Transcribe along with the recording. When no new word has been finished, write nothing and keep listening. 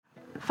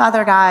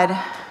Father God,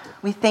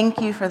 we thank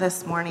you for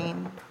this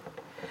morning.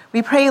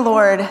 We pray,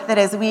 Lord, that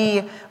as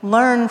we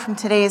learn from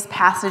today's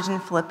passage in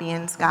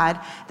Philippians, God,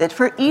 that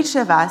for each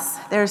of us,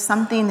 there's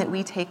something that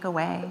we take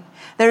away.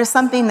 There's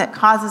something that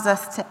causes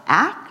us to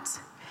act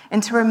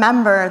and to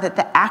remember that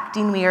the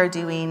acting we are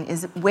doing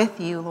is with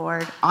you,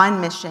 Lord,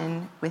 on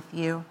mission with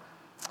you.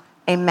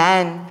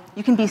 Amen.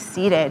 You can be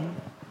seated.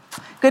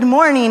 Good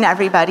morning,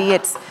 everybody.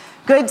 It's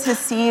good to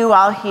see you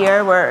all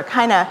here. We're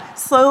kind of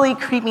slowly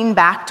creeping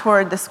back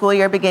toward the school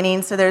year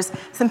beginning. So there's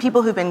some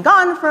people who've been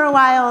gone for a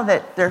while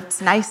that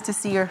it's nice to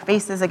see your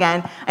faces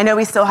again. I know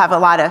we still have a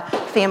lot of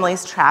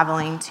families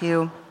traveling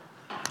too.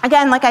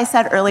 Again, like I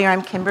said earlier,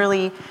 I'm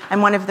Kimberly.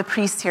 I'm one of the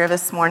priests here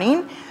this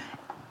morning.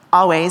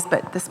 Always,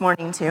 but this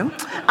morning too.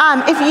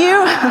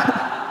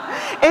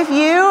 If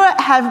you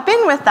have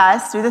been with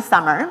us through the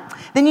summer,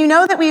 then you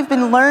know that we've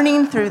been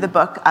learning through the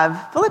book of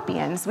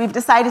Philippians. We've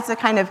decided to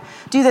kind of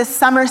do this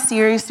summer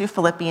series through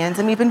Philippians,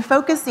 and we've been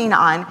focusing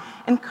on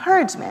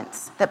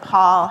encouragements that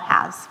Paul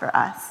has for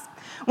us.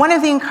 One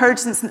of the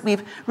encouragements that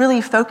we've really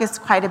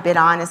focused quite a bit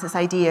on is this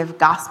idea of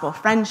gospel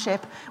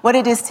friendship, what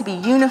it is to be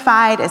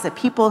unified as a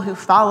people who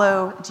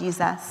follow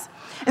Jesus.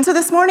 And so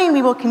this morning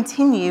we will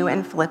continue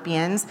in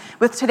Philippians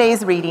with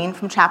today's reading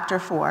from chapter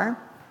 4.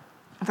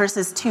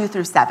 Verses 2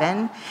 through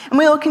 7, and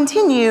we will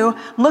continue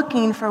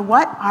looking for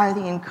what are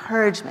the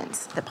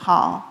encouragements that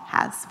Paul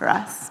has for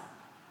us.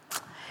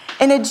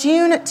 In a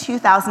June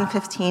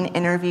 2015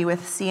 interview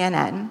with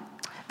CNN,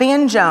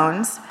 Van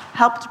Jones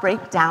helped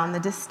break down the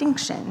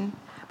distinction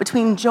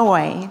between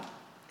joy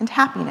and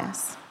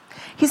happiness.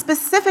 He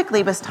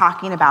specifically was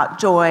talking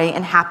about joy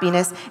and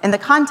happiness in the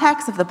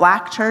context of the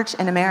Black church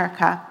in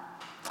America.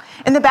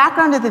 In the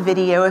background of the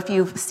video, if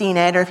you've seen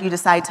it or if you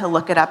decide to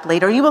look it up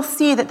later, you will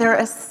see that there are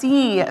a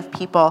sea of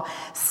people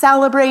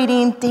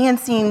celebrating,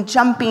 dancing,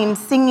 jumping,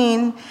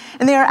 singing,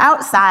 and they are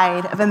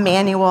outside of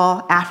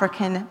Emmanuel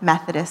African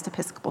Methodist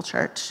Episcopal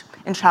Church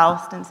in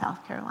Charleston,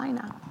 South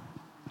Carolina.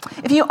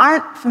 If you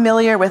aren't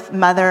familiar with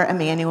Mother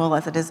Emanuel,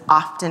 as it is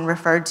often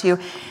referred to,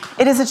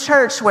 it is a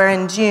church where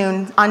on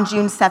June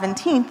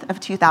 17th of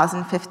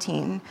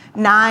 2015,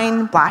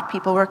 9 Black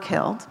people were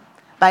killed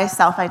by a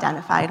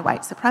self-identified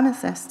white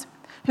supremacist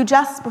who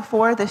just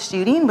before the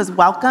shooting was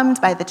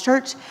welcomed by the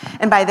church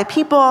and by the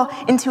people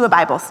into a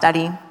Bible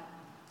study.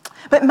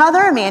 But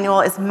Mother Emanuel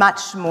is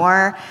much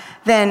more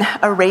than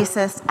a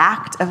racist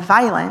act of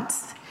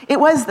violence. It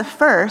was the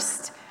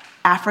first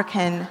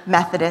African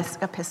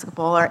Methodist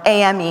Episcopal, or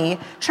AME,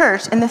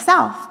 church in the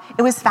South.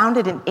 It was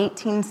founded in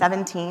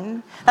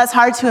 1817. That's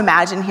hard to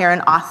imagine here in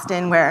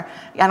Austin, where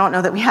I don't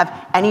know that we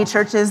have any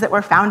churches that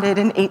were founded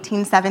in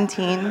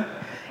 1817.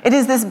 It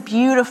is this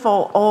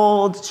beautiful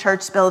old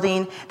church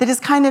building that is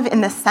kind of in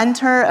the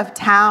center of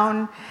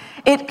town.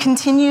 It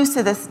continues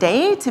to this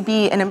day to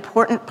be an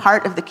important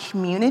part of the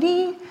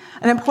community,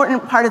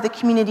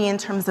 in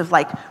terms of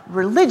like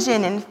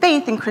religion and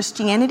faith and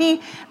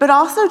Christianity, but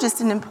also just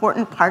an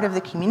important part of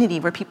the community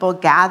where people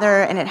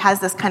gather, and it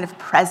has this kind of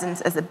presence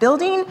as a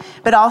building,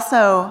 but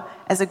also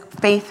as a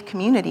faith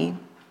community.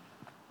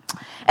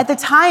 At the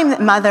time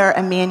that Mother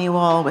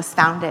Emanuel was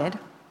founded,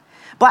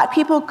 Black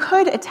people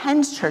could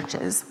attend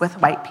churches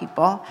with white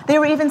people. They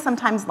were even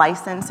sometimes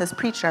licensed as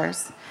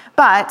preachers.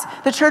 But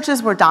the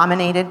churches were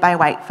dominated by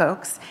white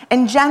folks,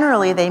 and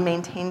generally they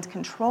maintained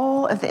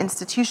control of the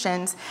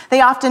institutions.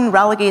 They often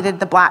relegated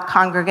the Black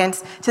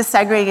congregants to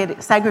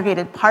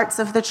segregated parts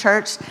of the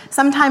church.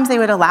 Sometimes they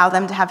would allow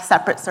them to have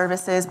separate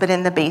services, but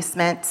in the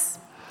basements.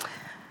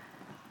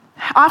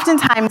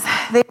 Oftentimes,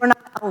 they were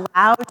not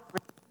allowed to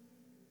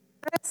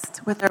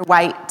receive with their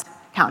white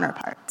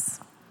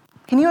counterparts.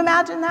 Can you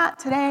imagine that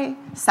today?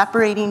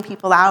 Separating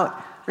people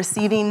out,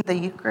 receiving the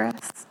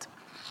Eucharist?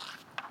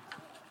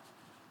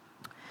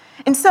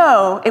 And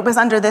so it was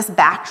under this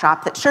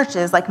backdrop that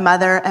churches like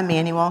Mother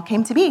Emanuel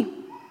came to be.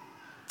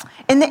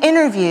 In the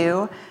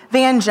interview,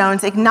 Van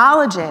Jones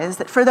acknowledges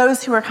that for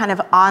those who are kind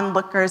of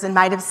onlookers and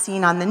might have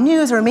seen on the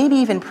news or maybe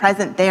even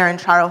present there in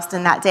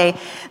Charleston that day,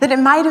 that it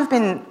might have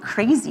been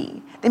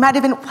crazy. They might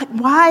have been like,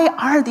 why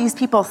are these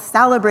people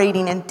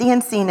celebrating and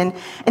dancing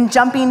and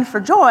jumping for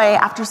joy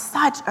after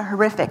such a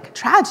horrific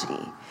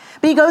tragedy?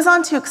 But he goes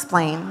on to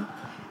explain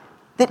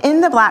that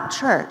in the Black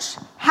church,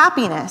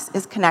 happiness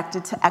is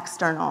connected to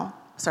external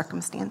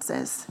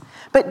circumstances.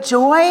 But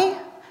joy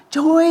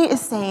is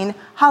saying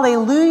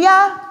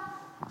hallelujah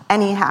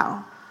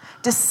anyhow,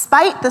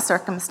 despite the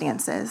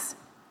circumstances,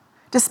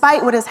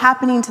 despite what is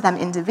happening to them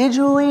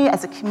individually,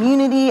 as a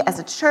community, as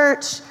a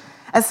church,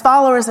 as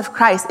followers of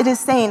Christ. It is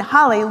saying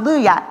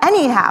hallelujah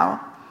anyhow.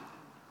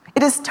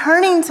 It is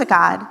turning to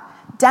God,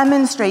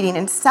 demonstrating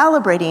and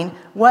celebrating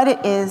what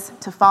it is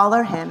to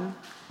follow him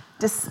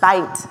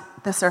despite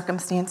the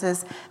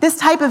circumstances. This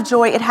type of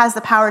joy, it has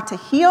the power to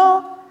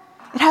heal.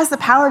 It has the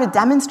power to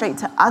demonstrate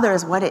to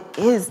others what it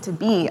is to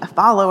be a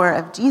follower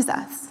of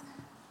Jesus.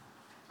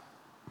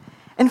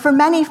 And for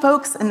many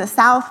folks in the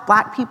South,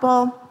 Black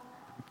people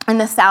in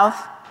the South,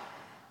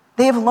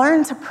 they have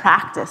learned to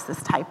practice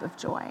this type of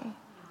joy.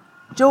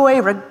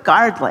 Joy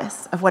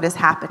regardless of what is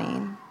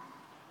happening.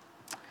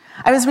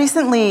 I was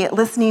recently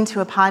listening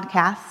to a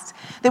podcast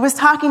that was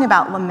talking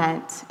about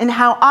lament and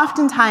how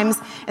oftentimes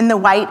in the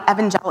white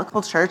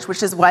evangelical church,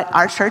 which is what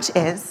our church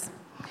is,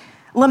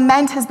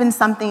 lament has been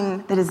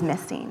something that is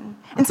missing.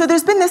 And so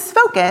there's been this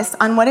focus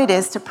on what it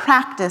is to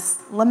practice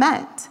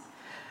lament.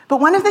 But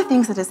one of the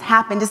things that has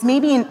happened is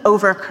maybe an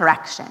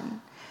overcorrection.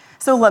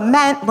 So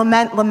lament,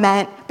 lament,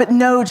 lament, but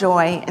no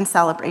joy and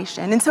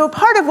celebration. And so a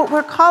part of what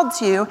we're called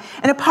to,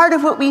 and a part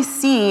of what we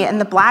see in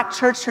the Black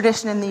church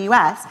tradition in the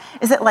US,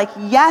 is that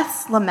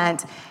yes,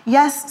 lament,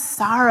 yes,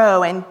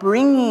 sorrow, and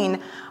bringing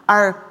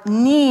our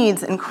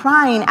needs and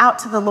crying out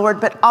to the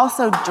Lord, but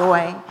also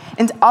joy,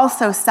 and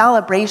also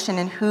celebration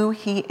in who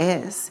He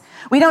is.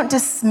 We don't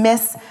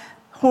dismiss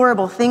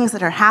horrible things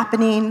that are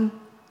happening,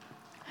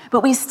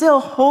 but we still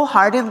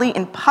wholeheartedly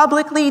and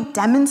publicly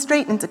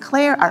demonstrate and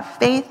declare our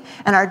faith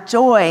and our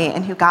joy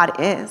in who God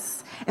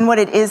is and what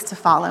it is to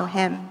follow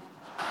Him.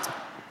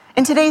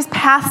 In today's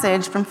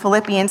passage from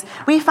Philippians,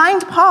 we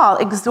find Paul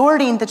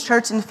exhorting the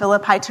church in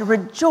Philippi to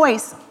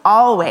rejoice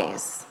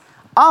always,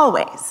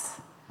 always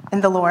in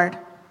the Lord.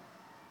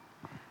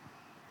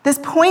 This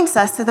points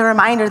us to the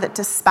reminder that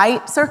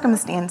despite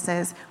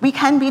circumstances, we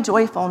can be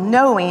joyful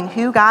knowing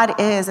who God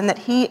is and that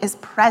He is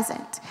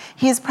present.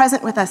 He is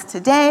present with us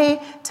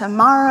today,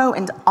 tomorrow,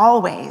 and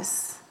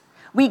always.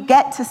 We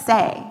get to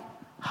say,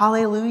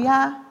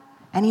 hallelujah,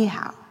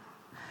 anyhow.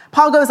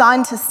 Paul goes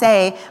on to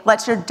say,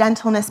 let your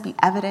gentleness be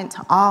evident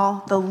to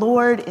all. The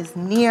Lord is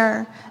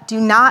near. Do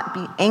not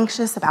be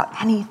anxious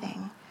about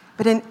anything,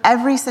 but in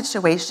every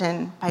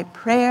situation, by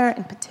prayer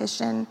and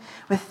petition,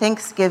 with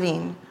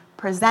thanksgiving,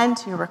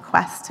 present your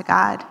requests to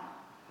God.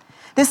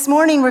 This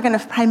morning, we're going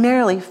to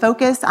primarily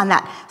focus on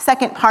that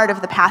second part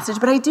of the passage,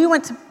 but I do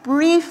want to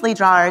briefly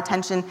draw our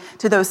attention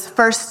to those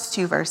first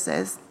two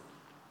verses,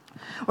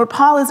 where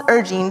Paul is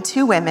urging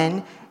two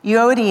women,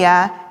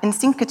 Euodia and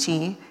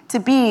Syntyche, to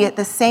be of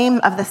the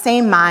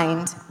same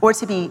mind, or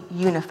to be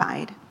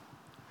unified.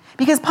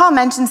 Because Paul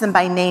mentions them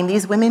by name,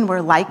 these women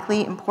were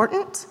likely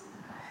important.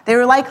 They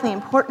were likely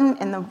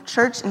important in the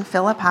church in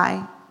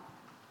Philippi.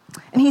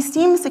 And he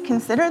seems to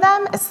consider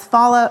them as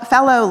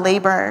fellow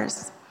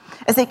laborers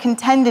as they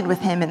contended with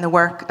him in the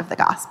work of the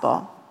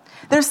gospel.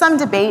 There's some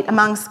debate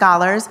among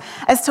scholars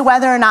as to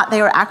whether or not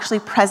they were actually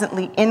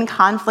presently in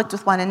conflict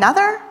with one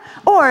another,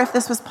 or if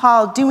this was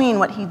Paul doing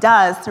what he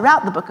does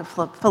throughout the book of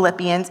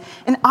Philippians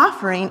and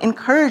offering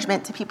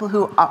encouragement to people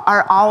who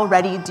are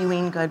already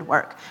doing good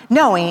work,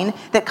 knowing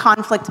that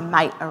conflict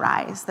might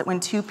arise, that when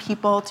two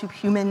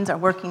humans are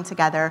working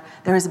together,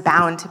 there is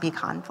bound to be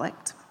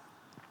conflict.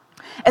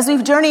 As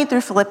we've journeyed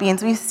through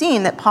Philippians, we've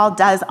seen that Paul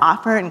does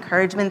offer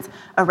encouragements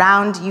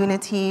around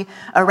unity,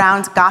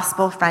 around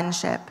gospel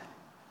friendship.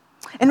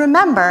 And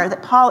remember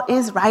that Paul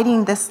is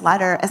writing this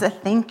letter as a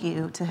thank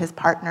you to his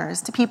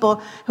partners, to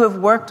people who have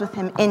worked with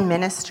him in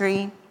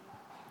ministry.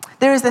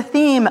 There is a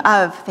theme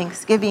of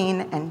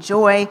thanksgiving and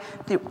joy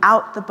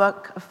throughout the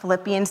book of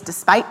Philippians,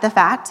 despite the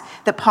fact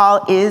that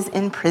Paul is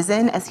in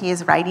prison as he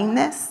is writing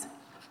this.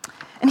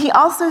 And he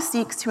also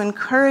seeks to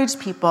encourage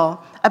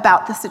people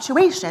about the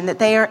situation that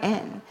they are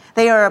in.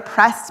 They are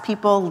oppressed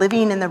people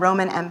living in the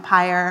Roman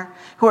Empire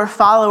who are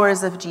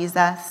followers of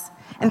Jesus.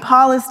 And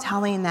Paul is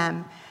telling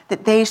them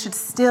that they should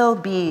still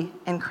be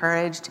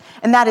encouraged,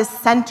 and that is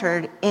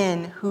centered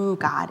in who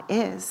God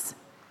is.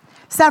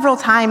 Several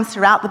times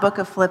throughout the book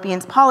of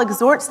Philippians, Paul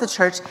exhorts the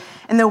church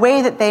in the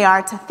way that they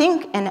are to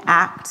think and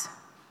act.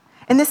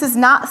 And this is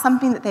not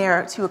something that they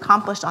are to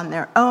accomplish on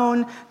their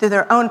own, through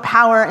their own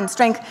power and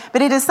strength,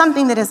 but it is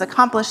something that is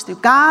accomplished through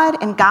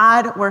God and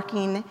God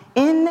working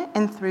in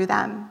and through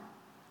them.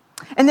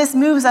 And this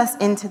moves us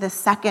into the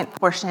second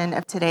portion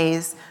of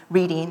today's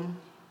reading,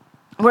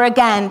 where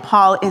again,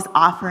 Paul is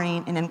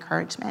offering an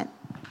encouragement.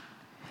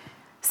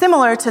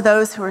 Similar to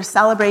those who were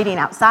celebrating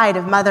outside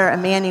of Mother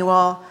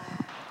Emanuel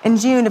in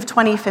June of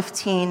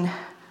 2015,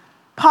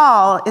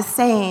 Paul is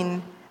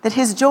saying that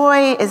his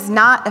joy is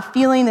not a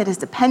feeling that is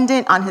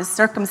dependent on his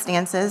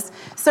circumstances.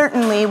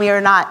 Certainly, we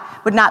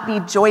would not be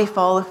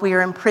joyful if we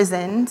were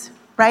imprisoned,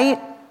 right?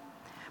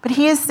 But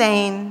he is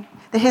saying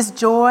that his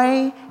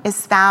joy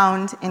is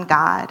found in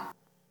God.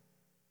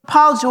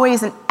 Paul's joy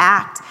is an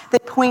act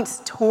that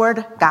points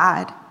toward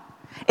God.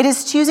 It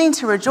is choosing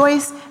to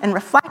rejoice and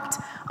reflect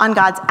on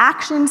God's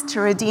actions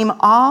to redeem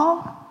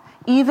all,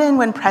 even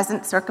when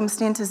present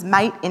circumstances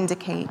might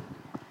indicate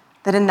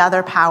that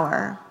another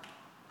power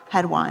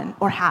had won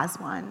or has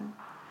won.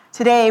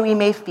 Today, we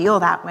may feel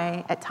that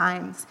way at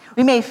times.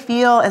 We may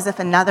feel as if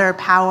another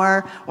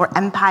power or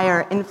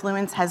empire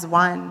influence has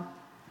won.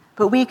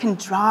 But we can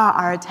draw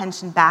our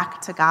attention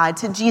back to God,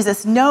 to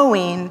Jesus,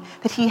 knowing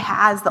that he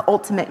has the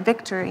ultimate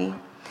victory.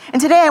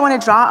 And today I want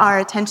to draw our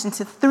attention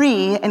to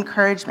three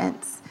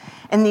encouragements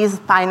in these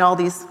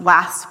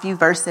last few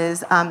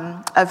verses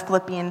of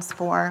Philippians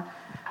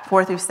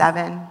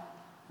 4-7.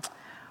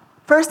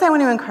 First, I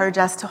want to encourage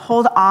us to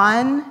hold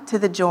on to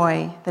the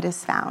joy that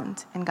is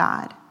found in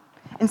God.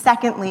 And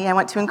secondly, I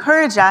want to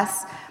encourage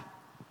us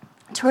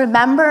to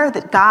remember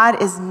that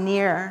God is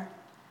near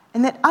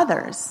and that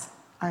others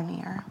are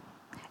near.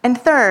 And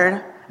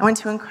third, I want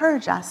to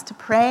encourage us to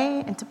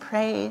pray and to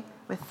pray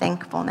with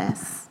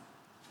thankfulness.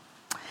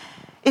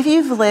 If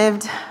you've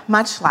lived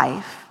much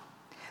life,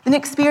 then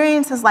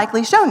experience has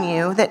likely shown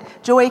you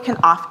that joy can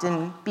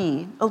often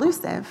be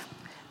elusive.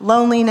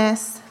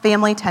 Loneliness,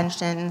 family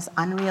tensions,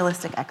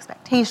 unrealistic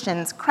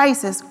expectations,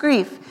 crisis,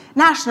 grief,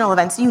 national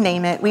events, you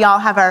name it. We all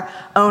have our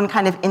own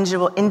kind of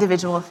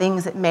individual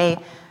things that may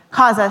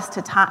cause us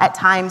at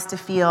times to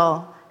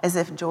feel as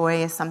if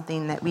joy is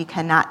something that we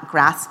cannot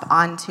grasp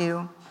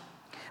onto.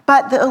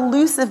 But the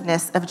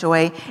elusiveness of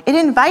joy, it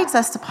invites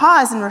us to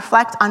pause and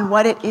reflect on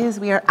what it is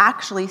we are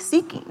actually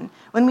seeking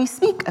when we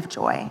speak of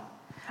joy.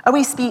 Are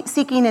we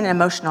seeking an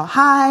emotional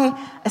high,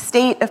 a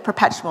state of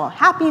perpetual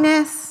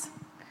happiness,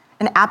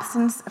 an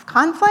absence of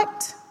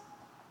conflict?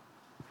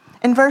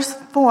 In verse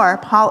 4,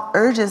 Paul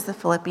urges the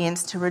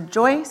Philippians to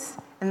rejoice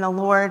in the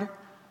Lord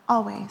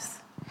always.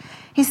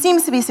 He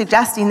seems to be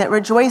suggesting that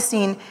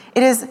rejoicing,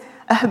 it is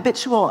a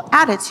habitual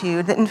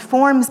attitude that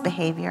informs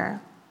behavior.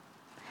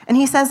 And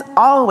he says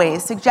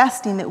always,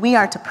 suggesting that we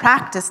are to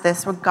practice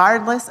this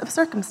regardless of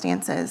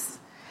circumstances,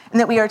 and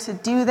that we are to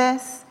do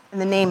this in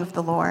the name of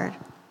the Lord.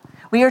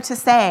 We are to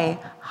say,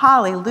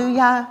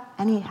 hallelujah,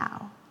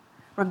 anyhow,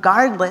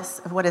 regardless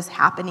of what is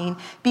happening,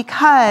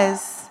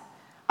 because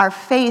our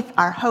faith,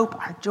 our hope,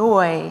 our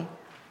joy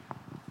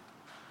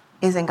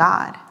is in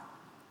God.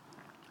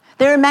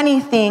 There are many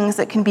things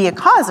that can be a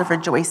cause of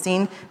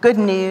rejoicing: good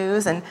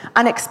news and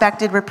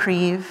unexpected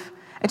reprieve,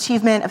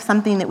 achievement of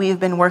something that we've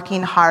been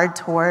working hard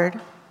toward.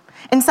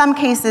 In some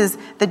cases,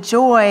 the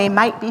joy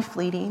might be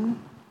fleeting.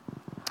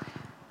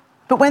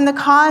 But when the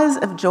cause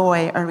of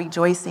joy or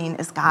rejoicing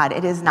is God,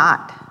 it is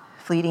not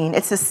fleeting.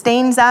 It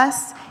sustains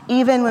us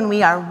even when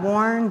we are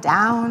worn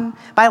down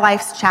by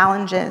life's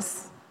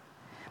challenges.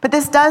 But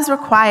this does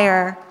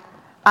require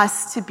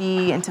us to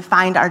be and to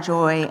find our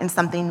joy in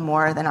something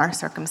more than our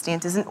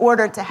circumstances. In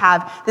order to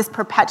have this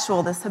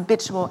perpetual, this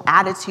habitual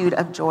attitude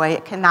of joy,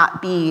 it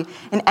cannot be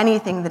in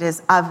anything that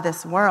is of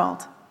this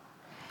world.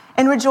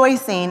 In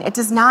rejoicing, it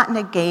does not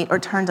negate or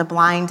turn a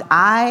blind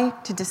eye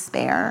to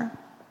despair.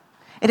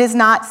 It is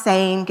not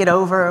saying, get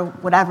over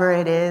whatever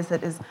it is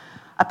that is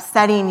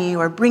upsetting you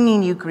or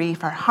bringing you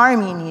grief or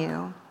harming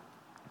you.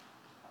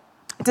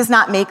 It does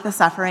not make the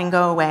suffering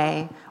go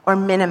away or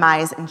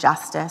minimize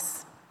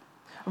injustice.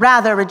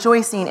 Rather,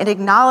 rejoicing, it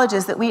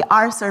acknowledges that we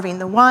are serving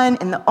the one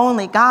and the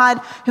only God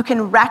who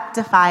can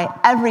rectify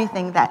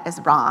everything that is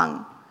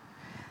wrong.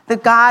 The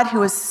God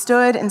who has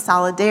stood in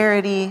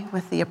solidarity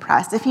with the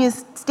oppressed. If he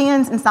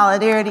stands in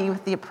solidarity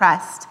with the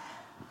oppressed,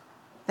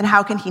 then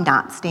how can he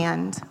not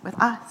stand with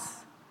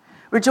us?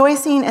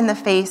 Rejoicing in the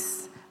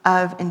face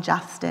of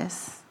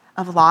injustice,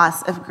 of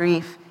loss, of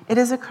grief, it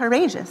is a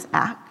courageous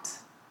act.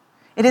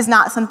 It is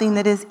not something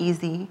that is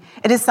easy.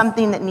 It is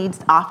something that needs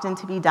often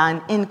to be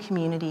done in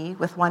community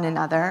with one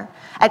another.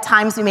 At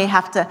times we may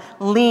have to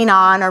lean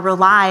on or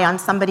rely on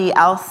somebody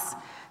else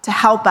to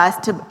help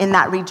us in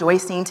that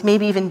rejoicing, to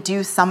maybe even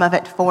do some of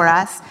it for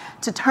us,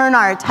 to turn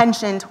our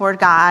attention toward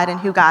God and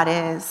who God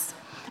is,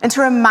 and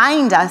to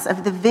remind us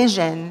of the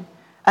vision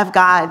of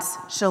God's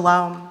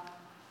shalom.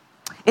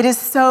 It is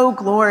so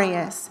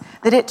glorious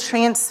that it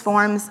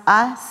transforms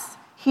us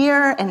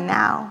here and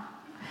now.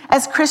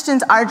 As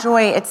Christians, our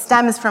joy, it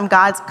stems from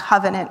God's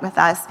covenant with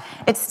us.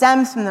 It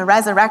stems from the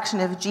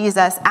resurrection of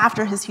Jesus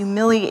after his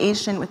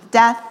humiliation with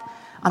death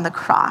on the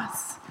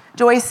cross.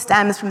 Joy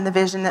stems from the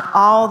vision that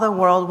all the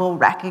world will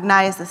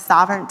recognize the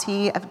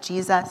sovereignty of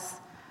Jesus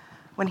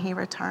when he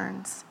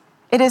returns.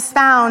 It is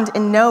found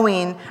in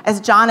knowing, as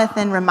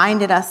Jonathan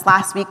reminded us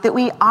last week, that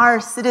we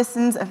are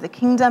citizens of the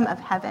kingdom of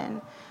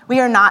heaven. We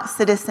are not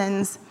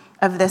citizens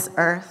of this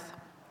earth.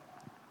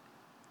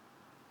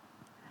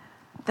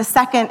 The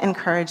second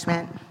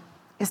encouragement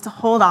is to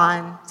hold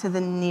on to the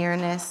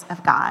nearness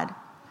of God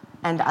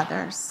and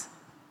others.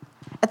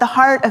 At the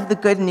heart of the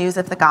good news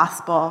of the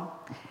gospel,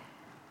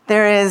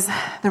 there is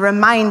the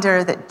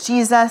reminder that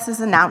Jesus'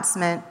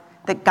 announcement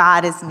that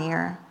God is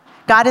near.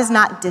 God is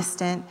not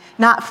distant,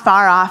 not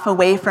far off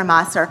away from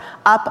us or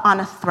up on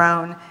a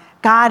throne.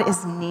 God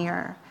is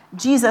near.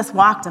 Jesus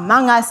walked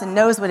among us and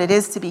knows what it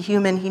is to be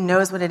human. He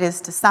knows what it is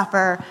to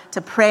suffer,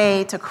 to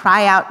pray, to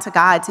cry out to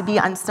God, to be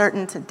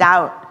uncertain, to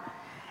doubt.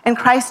 In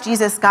Christ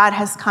Jesus, God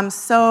has come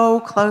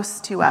so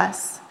close to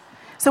us.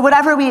 So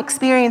whatever we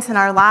experience in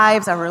our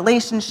lives, our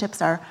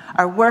relationships, our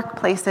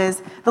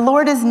workplaces, the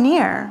Lord is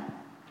near.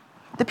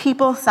 The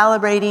people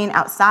celebrating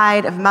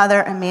outside of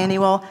Mother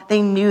Emmanuel,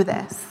 they knew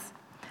this.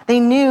 They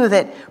knew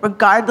that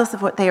regardless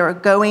of what they were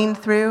going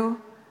through,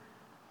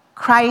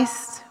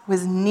 Christ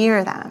was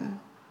near them.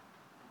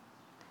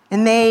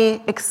 And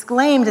they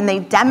exclaimed and they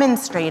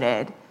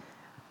demonstrated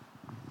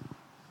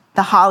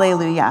the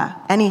hallelujah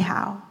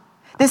anyhow.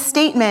 This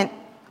statement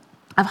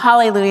of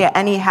hallelujah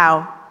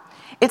anyhow,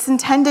 it's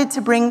intended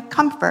to bring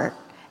comfort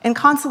and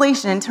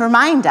consolation and to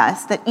remind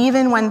us that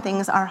even when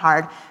things are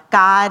hard,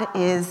 God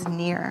is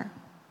near.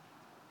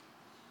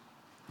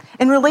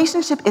 And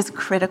relationship is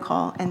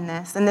critical in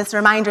this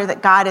reminder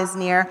that God is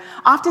near.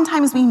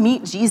 Oftentimes we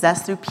meet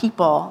Jesus through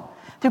people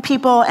through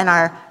people in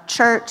our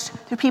church,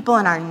 through people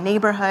in our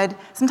neighborhood,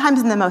 sometimes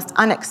in the most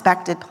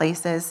unexpected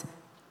places.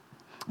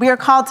 We are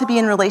called to be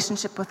in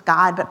relationship with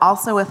God, but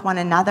also with one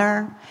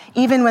another,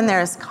 even when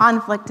there is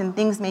conflict and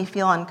things may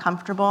feel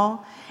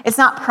uncomfortable. It's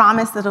not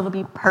promised that it'll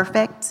be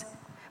perfect,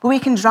 but we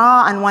can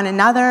draw on one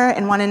another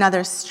and one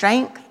another's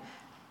strength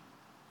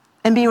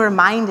and be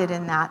reminded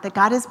in that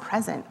God is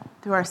present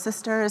through our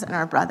sisters and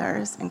our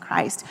brothers in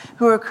Christ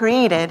who are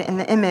created in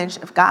the image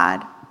of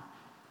God.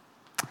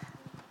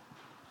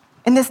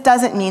 And this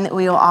doesn't mean that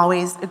we will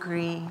always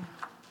agree.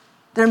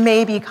 There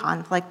may be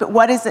conflict, but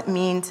what does it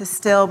mean to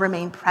still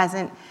remain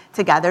present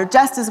together,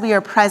 just as we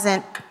are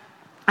present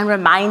and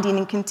reminding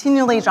and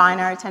continually drawing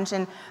our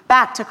attention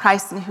back to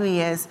Christ and who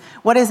he is?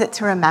 What is it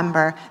to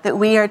remember that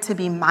we are to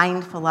be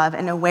mindful of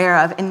and aware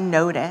of and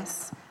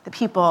notice the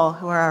people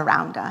who are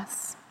around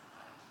us?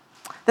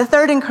 The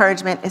third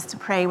encouragement is to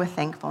pray with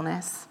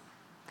thankfulness.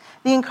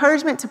 The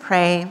encouragement to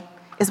pray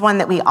is one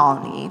that we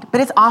all need,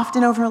 but it's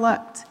often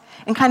overlooked.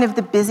 In kind of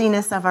the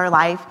busyness of our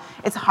life,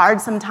 it's hard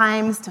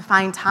sometimes to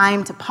find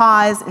time to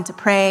pause and to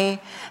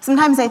pray.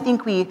 Sometimes I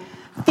think we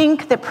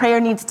think that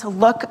prayer needs to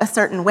look a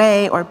certain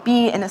way or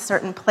be in a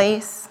certain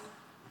place.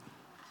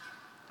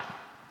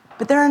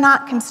 But there are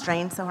not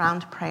constraints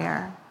around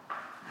prayer.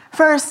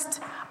 First,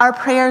 our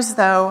prayers,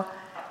 though,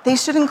 they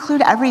should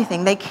include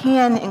everything. They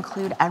can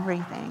include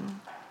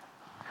everything.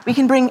 We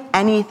can bring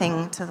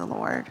anything to the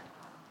Lord.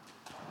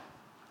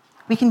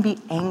 We can be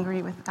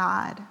angry with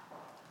God.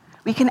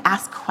 We can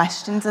ask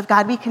questions of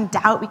God. We can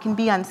doubt. We can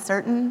be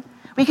uncertain.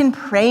 We can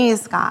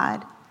praise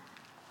God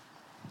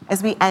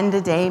as we end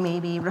a day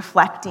maybe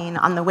reflecting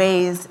on the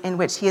ways in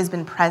which he has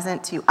been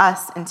present to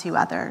us and to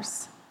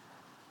others.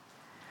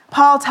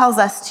 Paul tells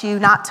us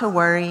not to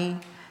worry,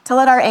 to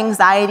let our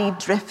anxiety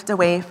drift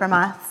away from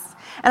us.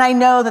 And I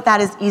know that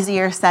that is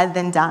easier said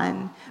than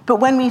done.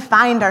 But when we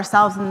find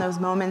ourselves in those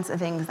moments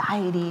of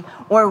anxiety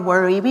or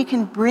worry, we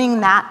can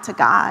bring that to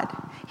God.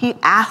 He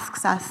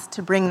asks us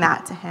to bring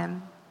that to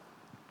him.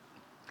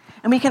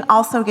 And we can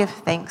also give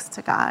thanks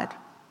to God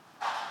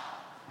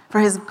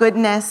for his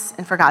goodness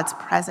and for God's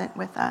presence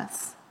with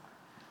us.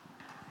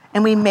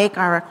 And we make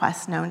our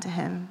requests known to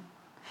him.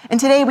 And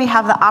today we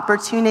have the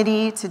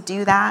opportunity to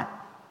do that.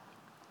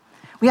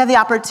 We have the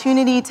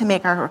opportunity to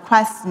make our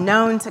requests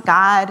known to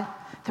God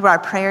through our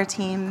prayer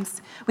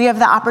teams. We have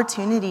the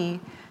opportunity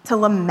to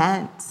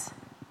lament,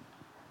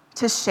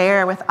 to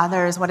share with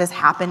others what is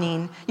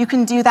happening. You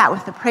can do that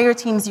with the prayer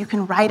teams. You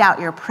can write out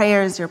your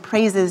prayers, your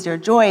praises, your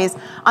joys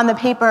on the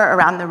paper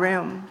around the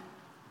room.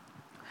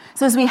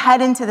 So as we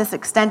head into this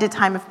extended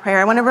time of prayer,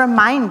 I want to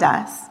remind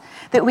us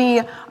that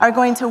we are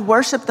going to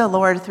worship the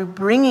Lord through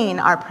bringing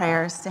our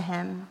prayers to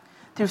him,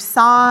 through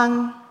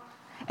song,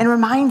 and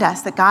remind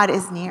us that God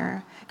is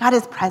near. God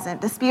is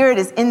present. The Spirit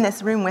is in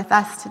this room with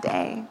us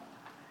today.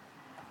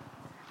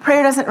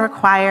 Prayer doesn't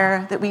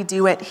require that we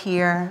do it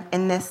here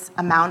in this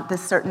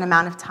certain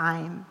amount of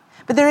time.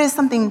 But there is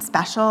something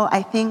special,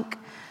 I think,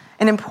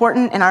 and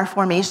important in our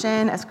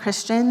formation as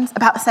Christians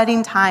about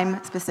setting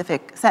aside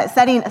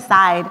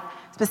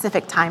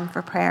specific time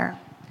for prayer.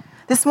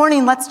 This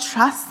morning, let's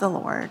trust the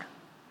Lord.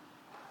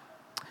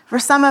 For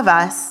some of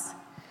us,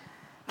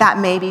 that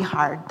may be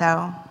hard,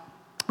 though.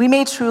 We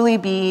may truly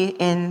be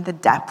in the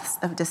depths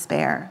of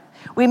despair.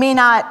 We may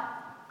not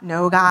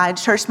know God.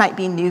 Church might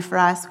be new for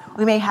us.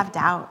 We may have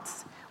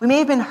doubts. We may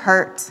have been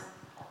hurt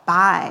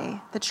by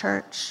the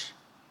church.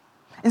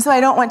 And so I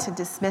don't want to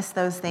dismiss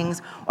those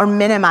things or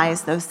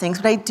minimize those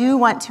things, but I do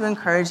want to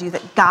encourage you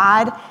that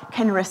God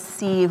can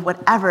receive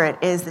whatever it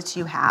is that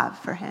you have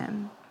for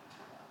him.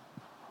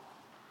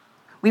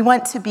 We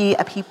want to be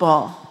a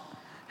people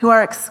who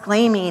are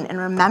exclaiming and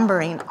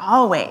remembering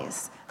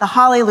always the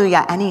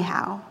hallelujah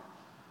anyhow.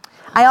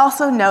 I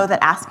also know that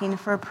asking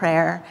for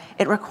prayer,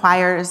 it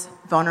requires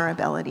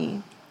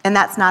vulnerability, and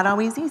that's not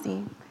always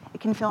easy. It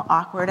can feel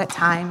awkward at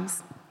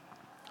times.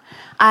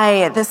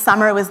 This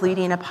summer was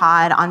leading a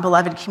pod on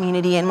Beloved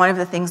Community, and one of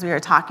the things we were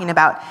talking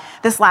about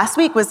this last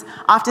week was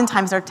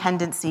oftentimes our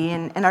tendency,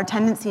 and our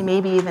tendency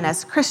maybe even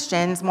as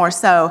Christians more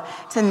so,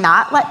 to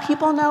not let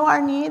people know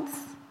our needs.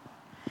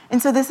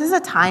 And so this is a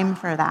time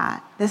for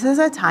that. This is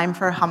a time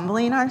for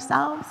humbling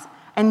ourselves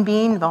and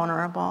being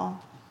vulnerable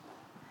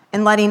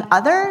and letting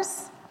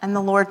others and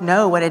the Lord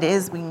know what it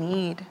is we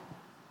need.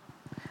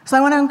 So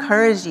I want to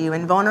encourage you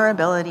in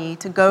vulnerability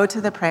to go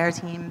to the prayer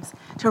teams,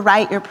 to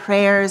write your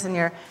prayers and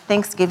your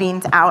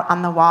thanksgivings out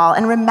on the wall,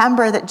 and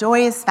remember that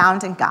joy is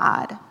found in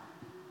God.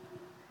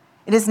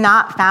 It is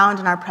not found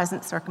in our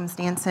present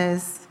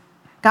circumstances.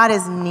 God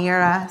is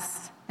near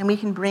us, and we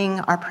can bring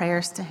our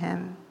prayers to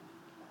him.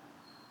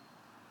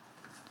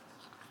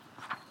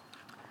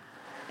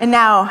 And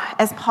now,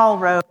 as Paul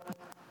wrote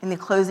in the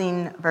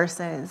closing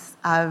verses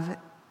of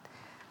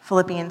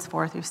Philippians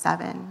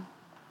 4-7,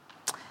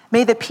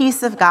 may the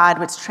peace of God,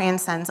 which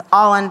transcends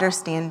all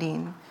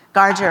understanding,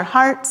 guard your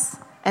hearts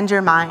and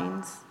your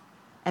minds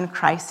in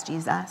Christ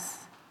Jesus.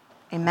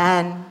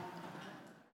 Amen.